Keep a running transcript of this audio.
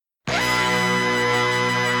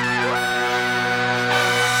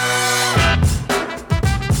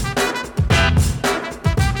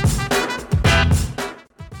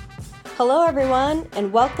Hello, everyone,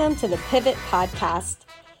 and welcome to the Pivot Podcast.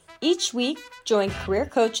 Each week, join career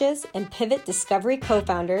coaches and Pivot Discovery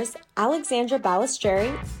co-founders Alexandra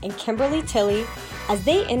Balistreri and Kimberly Tilley as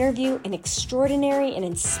they interview an extraordinary and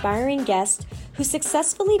inspiring guest who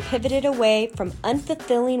successfully pivoted away from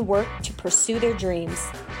unfulfilling work to pursue their dreams.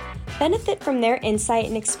 Benefit from their insight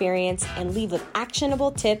and experience and leave with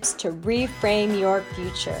actionable tips to reframe your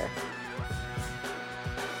future.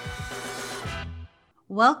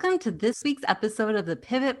 Welcome to this week's episode of the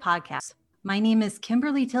Pivot Podcast. My name is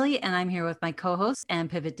Kimberly Tilley, and I'm here with my co-host and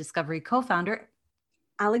Pivot Discovery co-founder,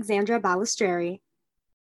 Alexandra Balistreri.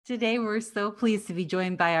 Today, we're so pleased to be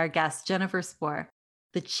joined by our guest, Jennifer Spohr,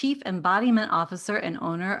 the Chief Embodiment Officer and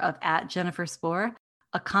owner of @JenniferSpohr,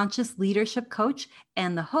 a conscious leadership coach,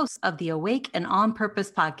 and the host of the Awake and On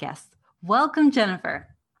Purpose podcast. Welcome,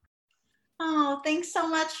 Jennifer. Oh, thanks so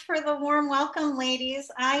much for the warm welcome,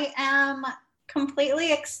 ladies. I am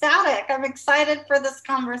completely ecstatic. I'm excited for this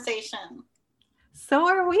conversation. So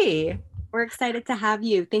are we. We're excited to have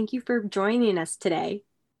you. Thank you for joining us today.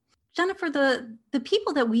 Jennifer, the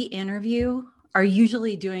people that we interview are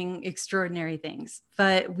usually doing extraordinary things,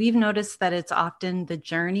 but we've noticed that it's often the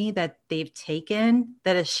journey that they've taken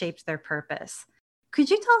that has shaped their purpose. Could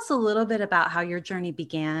you tell us a little bit about how your journey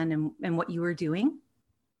began and what you were doing?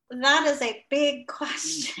 That is a big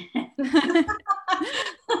question.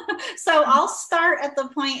 So I'll start at the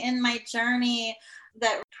point in my journey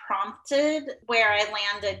that prompted where I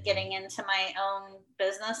landed getting into my own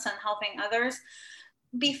business and helping others.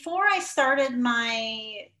 Before I started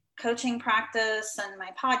my coaching practice and my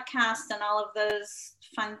podcast and all of those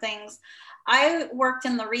fun things, I worked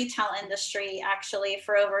in the retail industry actually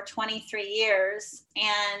for over 23 years.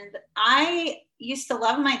 And I used to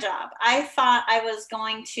love my job. I thought I was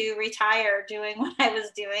going to retire doing what I was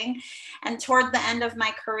doing. And toward the end of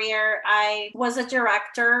my career, I was a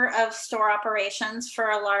director of store operations for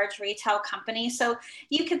a large retail company. So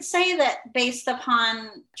you could say that based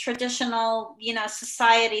upon traditional,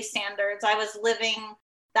 society standards, I was living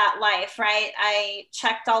that life, right? I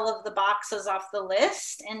checked all of the boxes off the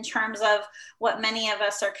list in terms of what many of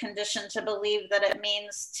us are conditioned to believe that it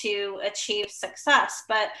means to achieve success.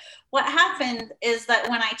 But what happened is that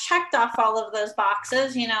when I checked off all of those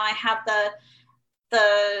boxes, I had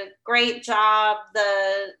the great job,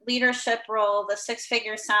 the leadership role, the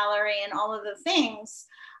six-figure salary, and all of the things,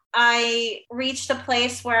 I reached a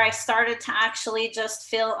place where I started to actually just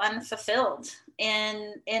feel unfulfilled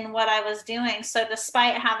in what I was doing. So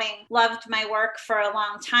despite having loved my work for a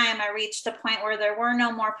long time, I reached a point where there were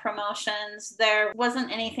no more promotions. There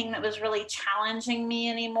wasn't anything that was really challenging me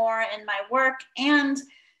anymore in my work. And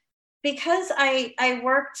because I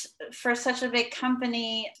worked for such a big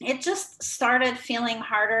company, it just started feeling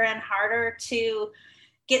harder and harder to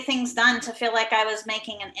get things done, to feel like I was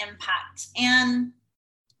making an impact. And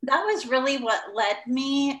that was really what led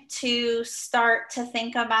me to start to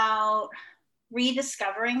think about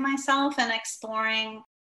rediscovering myself and exploring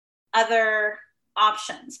other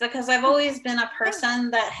options, because I've always been a person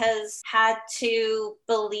that has had to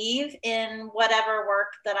believe in whatever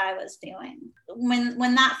work that I was doing.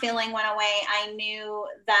 When that feeling went away, I knew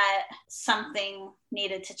that something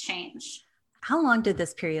needed to change. How long did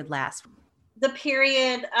this period last? The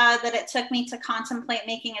period that it took me to contemplate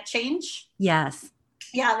making a change? Yes.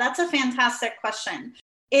 Yeah, that's a fantastic question.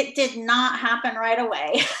 It did not happen right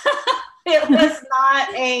away. It was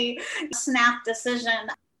not a snap decision.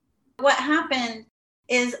 What happened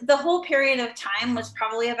is the whole period of time was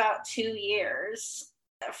probably about 2 years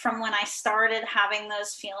from when I started having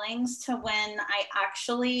those feelings to when I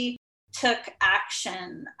actually took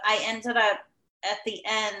action. I ended up at the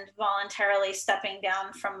end voluntarily stepping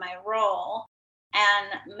down from my role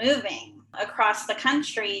and moving across the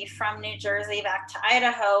country from New Jersey back to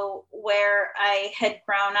Idaho, where I had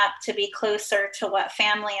grown up to be closer to what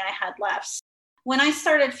family I had left. When I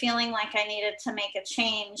started feeling like I needed to make a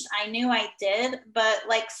change, I knew I did, but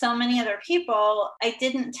like so many other people, I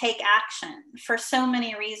didn't take action for so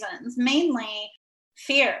many reasons, mainly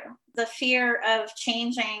fear, the fear of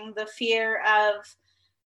changing, the fear of,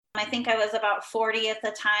 I think I was about 40 at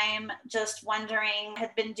the time, just wondering,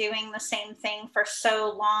 had been doing the same thing for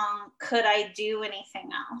so long, could I do anything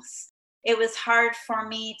else? It was hard for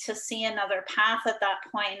me to see another path at that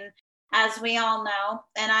point. As we all know,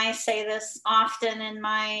 and I say this often in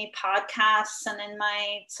my podcasts and in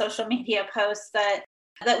my social media posts, that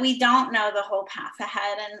we don't know the whole path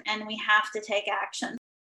ahead and we have to take action.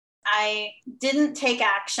 I didn't take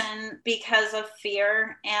action because of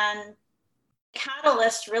fear, and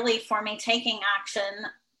catalyst really for me taking action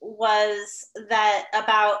was that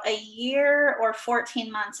about a year or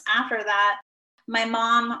 14 months after that, My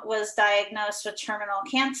mom was diagnosed with terminal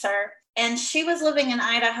cancer, and she was living in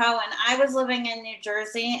Idaho and I was living in New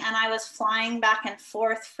Jersey, and I was flying back and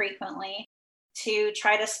forth frequently to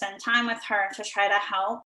try to spend time with her, to try to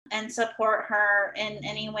help and support her in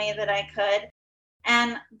any way that I could.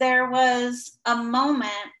 And there was a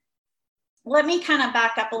moment, let me kind of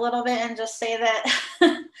back up a little bit and just say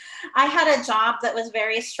that I had a job that was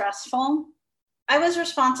very stressful. I was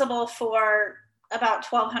responsible for about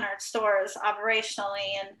 1,200 stores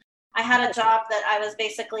operationally, and I had a job that I was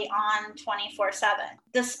basically on 24/7.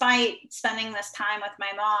 Despite spending this time with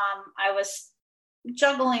my mom, I was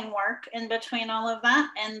juggling work in between all of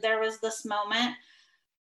that. And there was this moment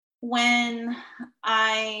when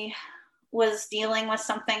I was dealing with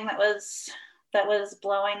something that was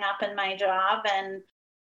blowing up in my job, and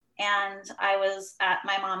I was at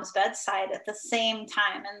my mom's bedside at the same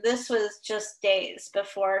time. And this was just days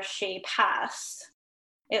before she passed.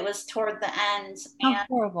 It was toward the end. How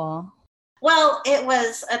horrible. Well, it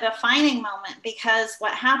was a defining moment, because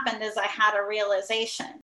what happened is I had a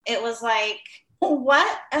realization. It was like,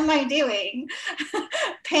 what am I doing?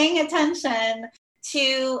 Paying attention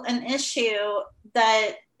to an issue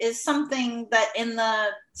that is something that in the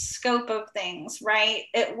scope of things, right?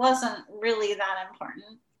 It wasn't really that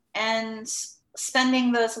important. And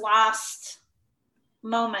spending those last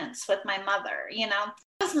moments with my mother,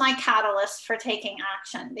 was my catalyst for taking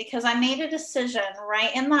action, because I made a decision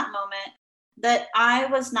right in that moment that I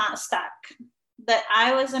was not stuck, that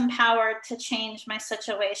I was empowered to change my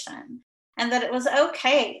situation, and that it was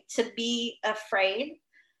okay to be afraid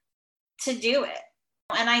to do it.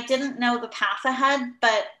 And I didn't know the path ahead,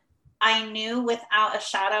 but I knew without a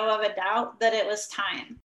shadow of a doubt that it was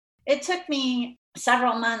time. It took me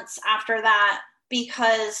several months after that,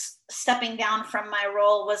 because stepping down from my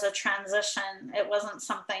role was a transition. It wasn't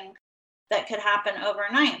something that could happen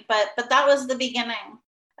overnight, but that was the beginning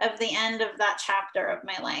of the end of that chapter of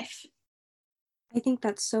my life. I think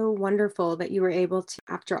that's so wonderful that you were able to,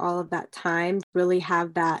 after all of that time, really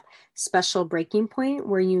have that special breaking point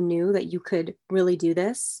where you knew that you could really do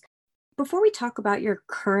this. Before we talk about your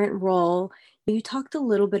current role, you talked a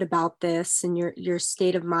little bit about this and your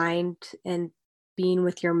state of mind and being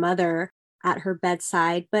with your mother at her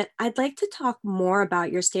bedside, but I'd like to talk more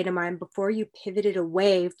about your state of mind before you pivoted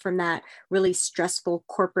away from that really stressful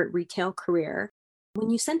corporate retail career. When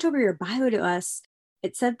you sent over your bio to us,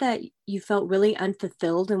 it said that you felt really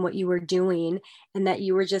unfulfilled in what you were doing and that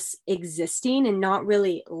you were just existing and not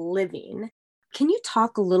really living. Can you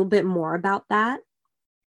talk a little bit more about that?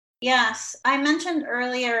 Yes, I mentioned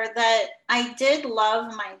earlier that I did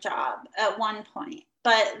love my job at one point,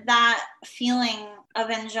 but that feeling of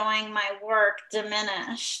enjoying my work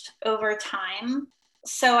diminished over time.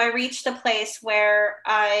 So I reached a place where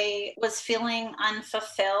I was feeling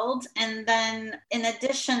unfulfilled. And then in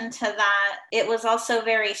addition to that, it was also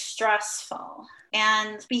very stressful.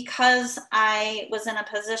 And because I was in a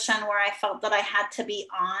position where I felt that I had to be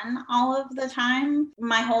on all of the time,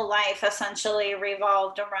 my whole life essentially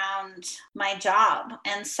revolved around my job.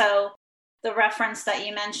 And so the reference that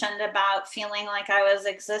you mentioned about feeling like I was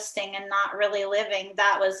existing and not really living,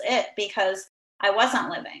 that was it, because I wasn't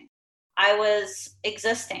living. I was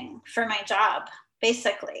existing for my job,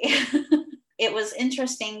 basically. It was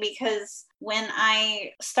interesting because when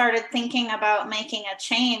I started thinking about making a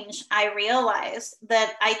change, I realized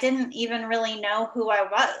that I didn't even really know who I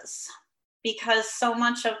was, because so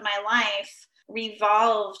much of my life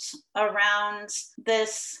revolved around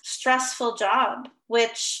this stressful job,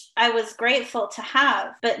 which I was grateful to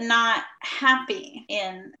have, but not happy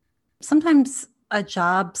in. Sometimes a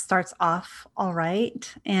job starts off all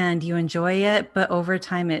right and you enjoy it, but over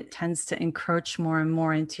time it tends to encroach more and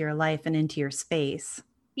more into your life and into your space.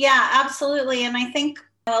 Yeah, absolutely. And I think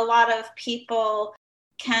a lot of people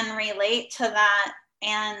can relate to that.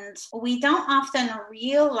 And we don't often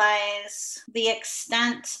realize the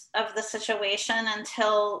extent of the situation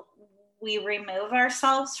until we remove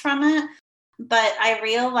ourselves from it. But I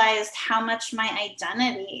realized how much my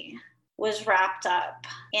identity was wrapped up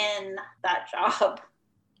in that job.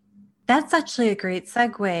 That's actually a great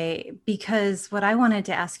segue, because what I wanted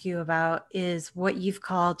to ask you about is what you've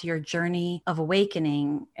called your journey of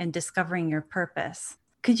awakening and discovering your purpose.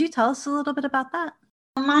 Could you tell us a little bit about that?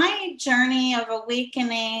 My journey of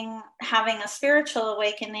awakening, having a spiritual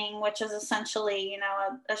awakening, which is essentially,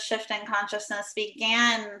 a shift in consciousness,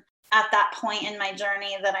 began at that point in my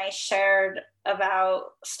journey that I shared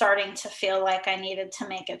about starting to feel like I needed to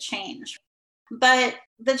make a change. But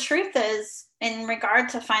the truth is, in regard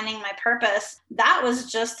to finding my purpose, that was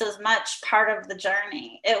just as much part of the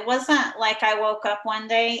journey. It wasn't like I woke up one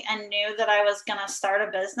day and knew that I was going to start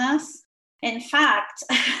a business. In fact,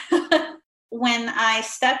 when I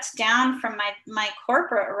stepped down from my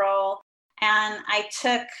corporate role and I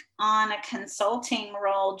took on a consulting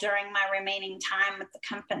role during my remaining time with the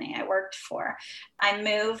company I worked for,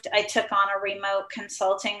 I took on a remote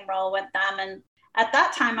consulting role with them. And at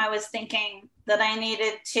that time, I was thinking that I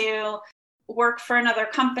needed to work for another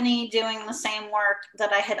company doing the same work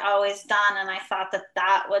that I had always done. And I thought that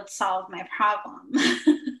that would solve my problem.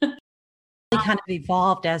 It kind of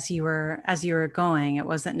evolved as you were going. It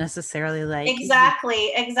wasn't necessarily like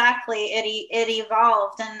exactly. It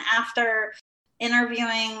evolved, and after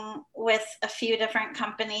interviewing with a few different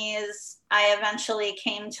companies, I eventually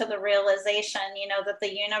came to the realization, that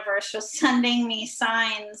the universe was sending me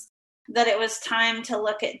signs that it was time to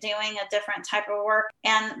look at doing a different type of work.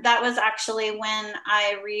 And that was actually when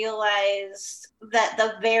I realized that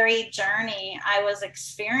the very journey I was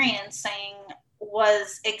experiencing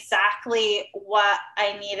was exactly what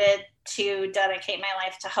I needed to dedicate my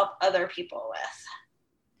life to help other people with.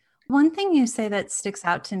 One thing you say that sticks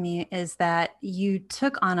out to me is that you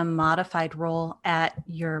took on a modified role at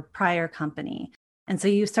your prior company. And so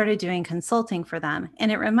you started doing consulting for them.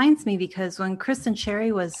 And it reminds me because when Kristen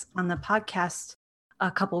Cherry was on the podcast a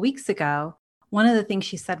couple weeks ago, one of the things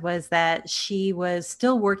she said was that she was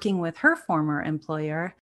still working with her former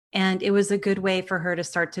employer. And it was a good way for her to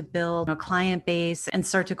start to build a client base and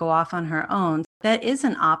start to go off on her own. That is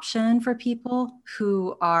an option for people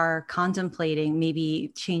who are contemplating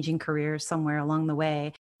maybe changing careers somewhere along the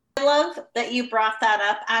way. I love that you brought that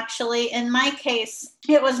up. Actually, in my case,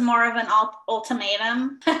 it was more of an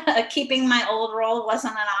ultimatum. Keeping my old role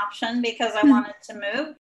wasn't an option because I wanted to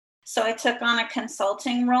move. So I took on a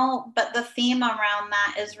consulting role, but the theme around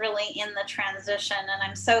that is really in the transition. And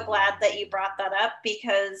I'm so glad that you brought that up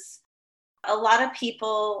because a lot of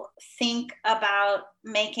people think about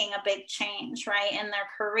making a big change, right, in their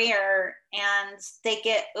career, and they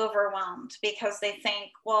get overwhelmed because they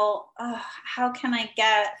think, well, how can I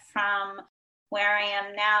get from where I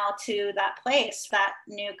am now to that place, that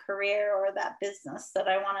new career or that business that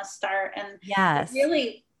I want to start? And yes,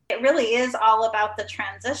 it really is all about the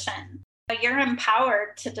transition. You're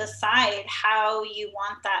empowered to decide how you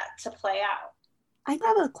want that to play out. I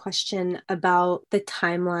have a question about the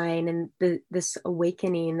timeline and this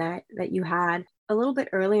awakening that you had a little bit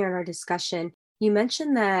earlier in our discussion. You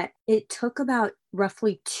mentioned that it took about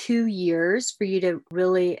roughly 2 years for you to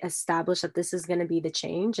really establish that this is going to be the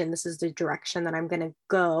change and this is the direction that I'm going to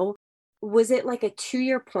go. Was it like a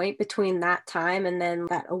 2-year point between that time and then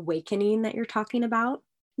that awakening that you're talking about?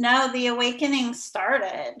 No, the awakening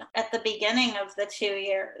started at the beginning of the 2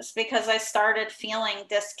 years because I started feeling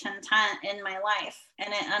discontent in my life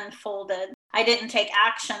and it unfolded. I didn't take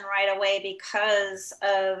action right away because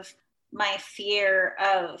of my fear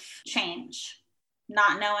of change,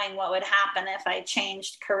 not knowing what would happen if I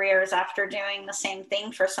changed careers after doing the same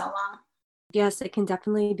thing for so long. Yes, it can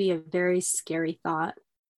definitely be a very scary thought.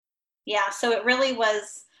 Yeah, so it really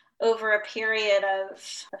was over a period of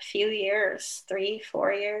a few years,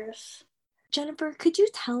 3-4 years. Jennifer, could you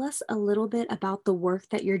tell us a little bit about the work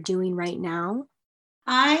that you're doing right now?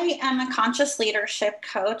 I am a conscious leadership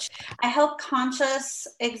coach. I help conscious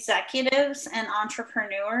executives and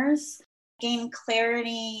entrepreneurs gain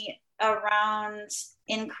clarity around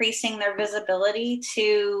increasing their visibility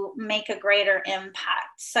to make a greater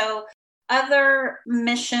impact. So other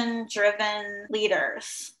mission-driven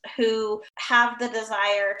leaders who have the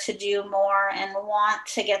desire to do more and want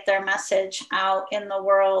to get their message out in the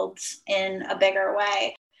world in a bigger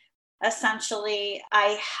way. Essentially,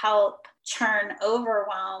 I help turn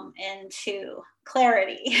overwhelm into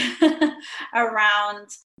clarity around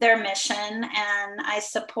their mission, and I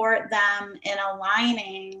support them in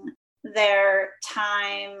aligning their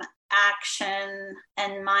time, action,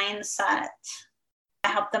 and mindset. I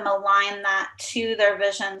help them align that to their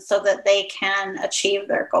vision so that they can achieve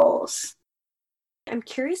their goals. I'm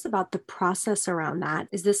curious about the process around that.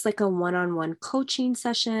 Is this like a one-on-one coaching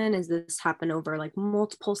session? Is this happen over like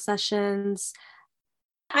multiple sessions?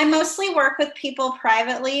 I mostly work with people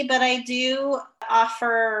privately, but I do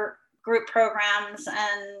offer group programs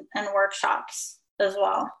and workshops as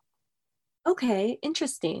well. Okay,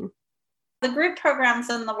 interesting. The group programs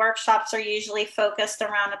and the workshops are usually focused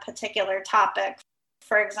around a particular topic.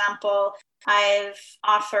 For example, I've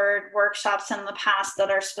offered workshops in the past that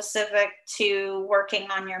are specific to working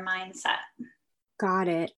on your mindset. Got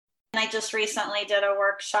it. And I just recently did a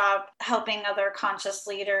workshop helping other conscious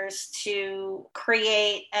leaders to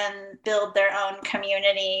create and build their own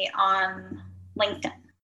community on LinkedIn.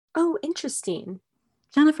 Oh, interesting.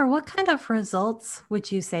 Jennifer, what kind of results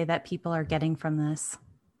would you say that people are getting from this?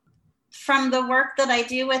 from the work that I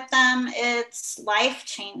do with them, it's life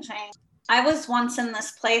changing. I was once in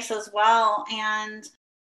this place as well, and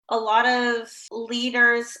a lot of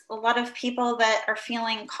leaders, a lot of people that are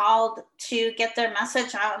feeling called to get their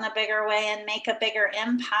message out in a bigger way and make a bigger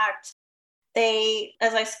impact, they,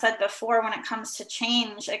 as I said before, when it comes to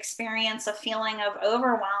change, experience a feeling of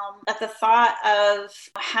overwhelm at the thought of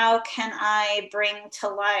how can I bring to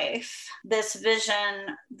life this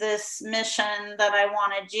vision, this mission that I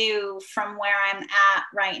want to do from where I'm at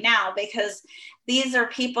right now, because these are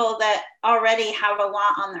people that already have a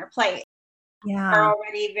lot on their plate. Yeah. Are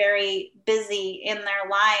already very busy in their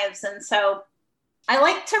lives. And so I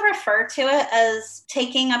like to refer to it as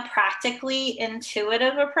taking a practically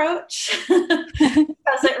intuitive approach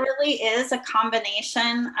because it really is a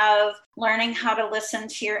combination of learning how to listen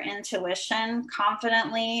to your intuition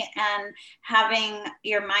confidently and having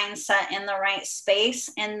your mindset in the right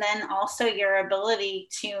space, and then also your ability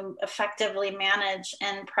to effectively manage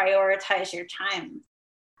and prioritize your time.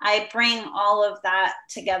 I bring all of that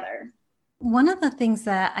together. One of the things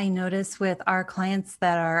that I notice with our clients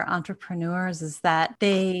that are entrepreneurs is that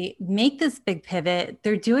they make this big pivot.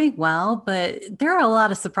 They're doing well, but there are a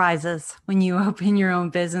lot of surprises when you open your own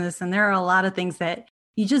business. And there are a lot of things that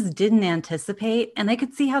you just didn't anticipate. And I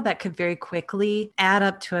could see how that could very quickly add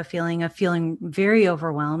up to a feeling of feeling very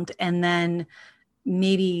overwhelmed. And then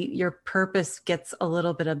maybe your purpose gets a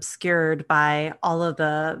little bit obscured by all of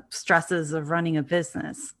the stresses of running a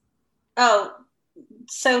business. Oh,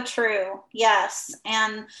 so true. Yes.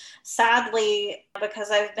 And sadly,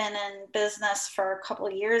 because I've been in business for a couple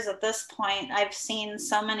of years at this point, I've seen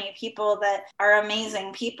so many people that are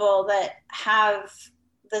amazing people that have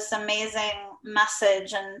this amazing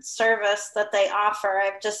message and service that they offer.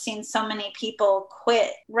 I've just seen so many people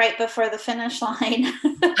quit right before the finish line,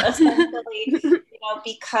 essentially,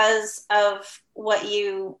 because of what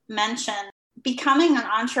you mentioned. Becoming an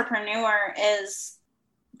entrepreneur is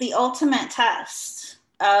the ultimate test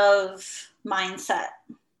of mindset.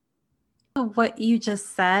 What you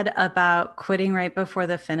just said about quitting right before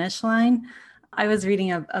the finish line, I was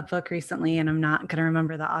reading a book recently, and I'm not going to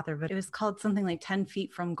remember the author, but it was called something like 10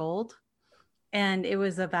 Feet from Gold. And it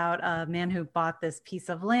was about a man who bought this piece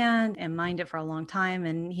of land and mined it for a long time,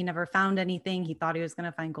 and he never found anything. He thought he was going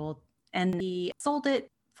to find gold, and he sold it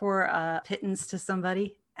for a pittance to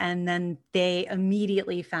somebody. And then they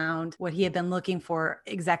immediately found what he had been looking for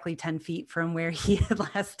exactly 10 feet from where he had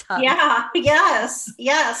last dug. Yeah. Yes,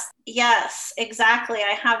 exactly.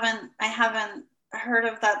 I haven't heard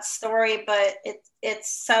of that story, but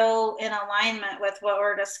it's so in alignment with what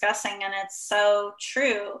we're discussing, and it's so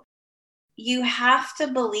true. You have to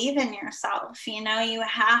believe in yourself. You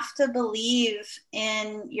have to believe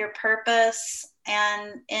in your purpose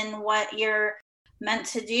and in what you're meant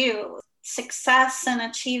to do. Success and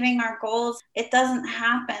achieving our goals, it doesn't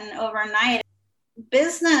happen overnight.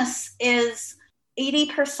 Business is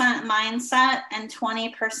 80% mindset and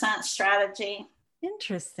 20% strategy.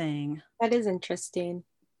 Interesting. That is interesting.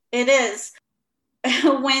 It is.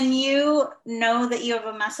 When you know that you have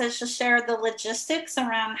a message to share, the logistics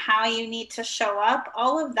around how you need to show up,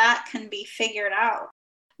 all of that can be figured out.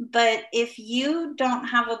 But if you don't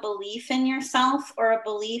have a belief in yourself or a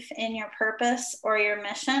belief in your purpose or your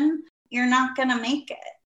mission, you're not going to make it.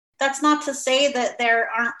 That's not to say that there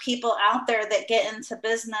aren't people out there that get into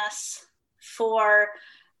business for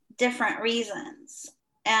different reasons.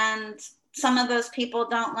 And some of those people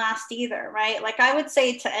don't last either, right? Like I would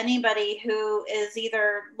say to anybody who is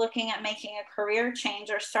either looking at making a career change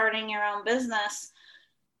or starting your own business,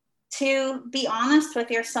 to be honest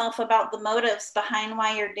with yourself about the motives behind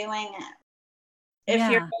why you're doing it.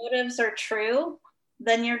 If your motives are true,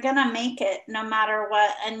 then you're going to make it no matter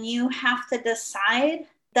what. And you have to decide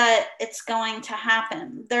that it's going to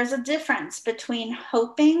happen. There's a difference between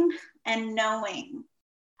hoping and knowing.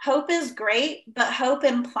 Hope is great, but hope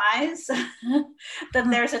implies that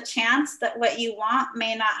there's a chance that what you want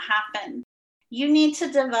may not happen. You need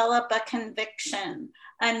to develop a conviction,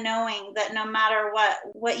 a knowing that no matter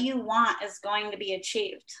what you want is going to be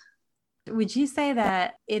achieved. Would you say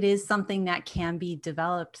that it is something that can be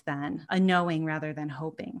developed then, a knowing rather than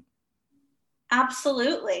hoping?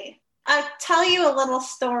 Absolutely. I'll tell you a little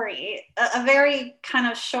story, a very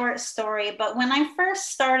kind of short story, but when I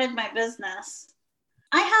first started my business,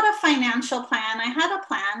 I had a financial plan. I had a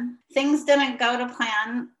plan. Things didn't go to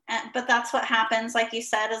plan, but that's what happens. Like you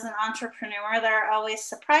said, as an entrepreneur, there are always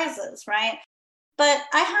surprises, right? But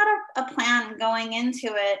I had a plan going into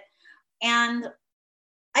it, and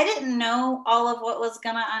I didn't know all of what was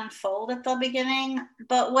going to unfold at the beginning,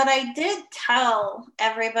 but what I did tell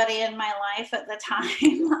everybody in my life at the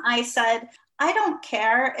time, I said, I don't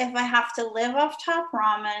care if I have to live off top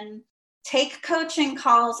ramen, take coaching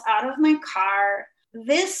calls out of my car.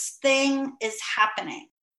 This thing is happening.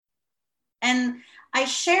 And I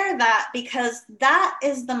share that because that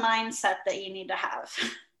is the mindset that you need to have.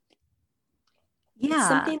 Yeah. It's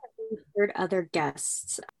something that we've heard other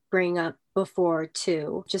guests bring up before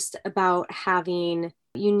too, just about having,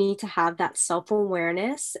 you need to have that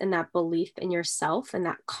self-awareness and that belief in yourself and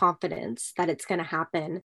that confidence that it's going to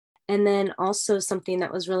happen. And then also something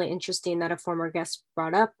that was really interesting that a former guest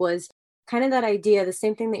brought up was kind of that idea, the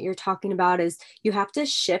same thing that you're talking about, is you have to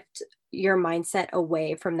shift your mindset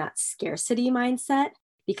away from that scarcity mindset.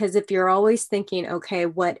 Because if you're always thinking, okay,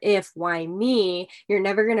 what if, why me, you're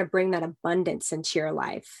never going to bring that abundance into your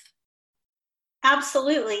life.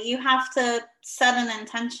 Absolutely. You have to set an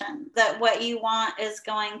intention that what you want is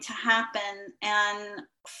going to happen and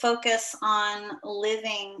focus on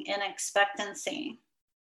living in expectancy.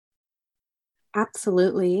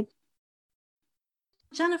 Absolutely.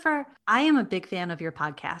 Jennifer, I am a big fan of your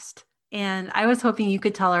podcast, and I was hoping you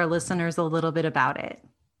could tell our listeners a little bit about it.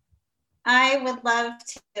 I would love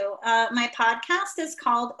to. My podcast is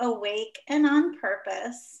called Awake and on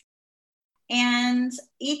Purpose. And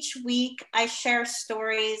each week I share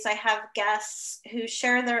stories. I have guests who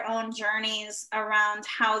share their own journeys around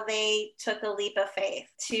how they took a leap of faith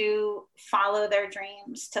to follow their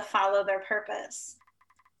dreams, to follow their purpose.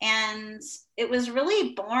 And it was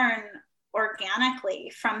really born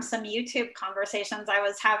organically from some YouTube conversations I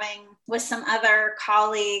was having with some other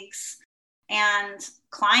colleagues and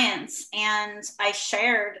clients. And I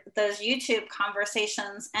shared those YouTube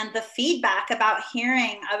conversations, and the feedback about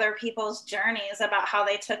hearing other people's journeys about how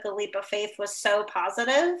they took a leap of faith was so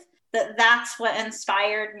positive that that's what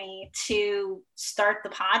inspired me to start the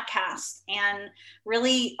podcast. And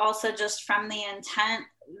really also just from the intent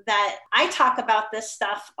that I talk about this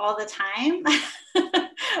stuff all the time,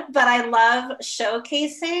 but I love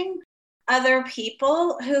showcasing other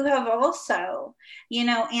people who have also,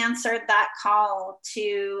 answered that call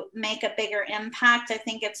to make a bigger impact. I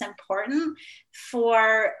think it's important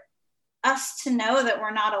for us to know that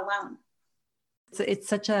we're not alone. It's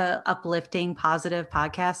such a uplifting, positive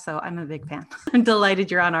podcast. So I'm a big fan. I'm delighted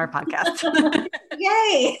you're on our podcast.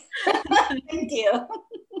 Yay. Thank you.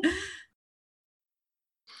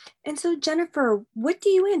 And so, Jennifer, what do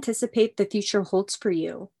you anticipate the future holds for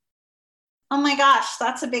you? Oh my gosh,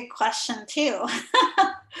 that's a big question too.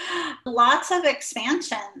 Lots of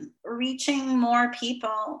expansion, reaching more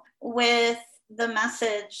people with the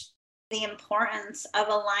message, the importance of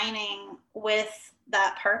aligning with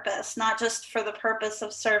that purpose, not just for the purpose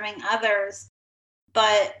of serving others,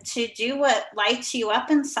 but to do what lights you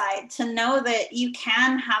up inside, to know that you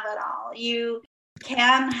can have it all. You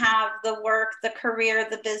can have the work, the career,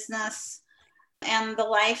 the business, and the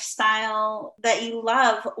lifestyle that you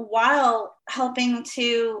love while helping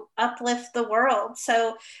to uplift the world.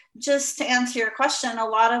 So just to answer your question, a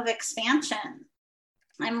lot of expansion.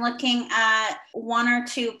 I'm looking at 1 or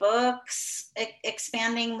 2 books,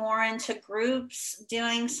 expanding more into groups,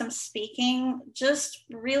 doing some speaking, just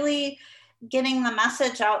really getting the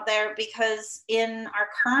message out there, because in our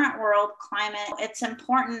current world climate, it's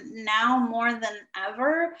important now more than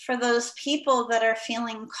ever for those people that are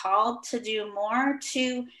feeling called to do more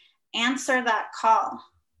to answer that call.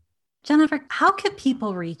 Jennifer, how could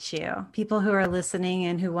people reach you? People who are listening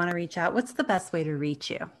and who want to reach out, what's the best way to reach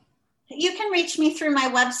you? You can reach me through my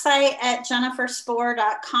website at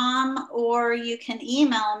jenniferspoor.com, or you can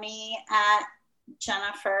email me at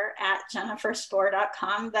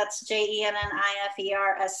jennifer@jenniferspoor.com. That's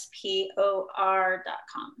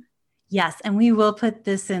JENNIFERSPOR.com. Yes, and we will put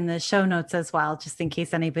this in the show notes as well, just in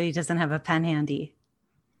case anybody doesn't have a pen handy.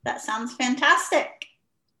 That sounds fantastic.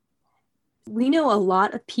 We know a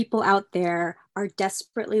lot of people out there are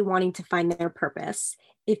desperately wanting to find their purpose.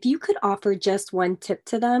 If you could offer just one tip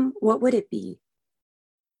to them, what would it be?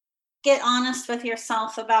 Get honest with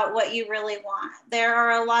yourself about what you really want. There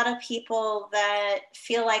are a lot of people that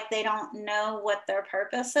feel like they don't know what their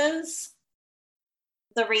purpose is.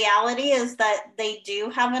 The reality is that they do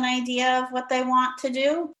have an idea of what they want to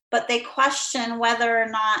do, but they question whether or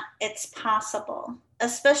not it's possible,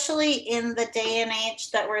 especially in the day and age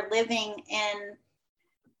that we're living in.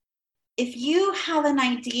 If you have an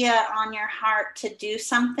idea on your heart to do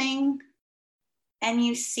something and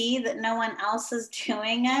you see that no one else is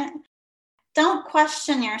doing it, don't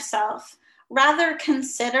question yourself. Rather,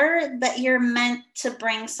 consider that you're meant to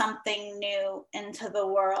bring something new into the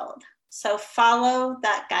world. So follow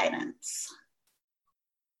that guidance.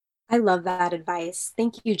 I love that advice.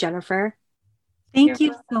 Thank you, Jennifer. Thank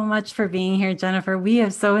you so much for being here, Jennifer. We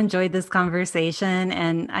have so enjoyed this conversation,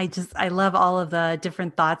 and I love all of the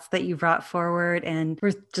different thoughts that you brought forward, and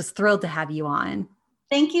we're just thrilled to have you on.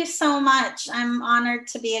 Thank you so much. I'm honored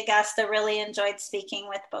to be a guest. I really enjoyed speaking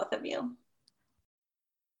with both of you.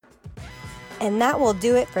 And that will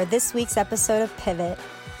do it for this week's episode of Pivot.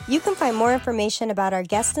 You can find more information about our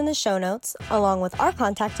guest in the show notes, along with our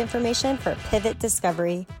contact information for Pivot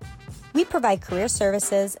Discovery. We provide career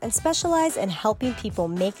services and specialize in helping people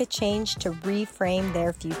make a change to reframe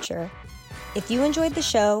their future. If you enjoyed the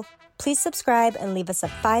show, please subscribe and leave us a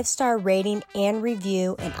 5-star rating and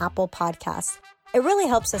review in Apple Podcasts. It really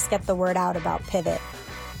helps us get the word out about Pivot.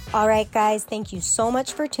 All right, guys, thank you so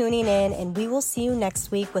much for tuning in, and we will see you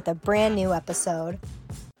next week with a brand new episode.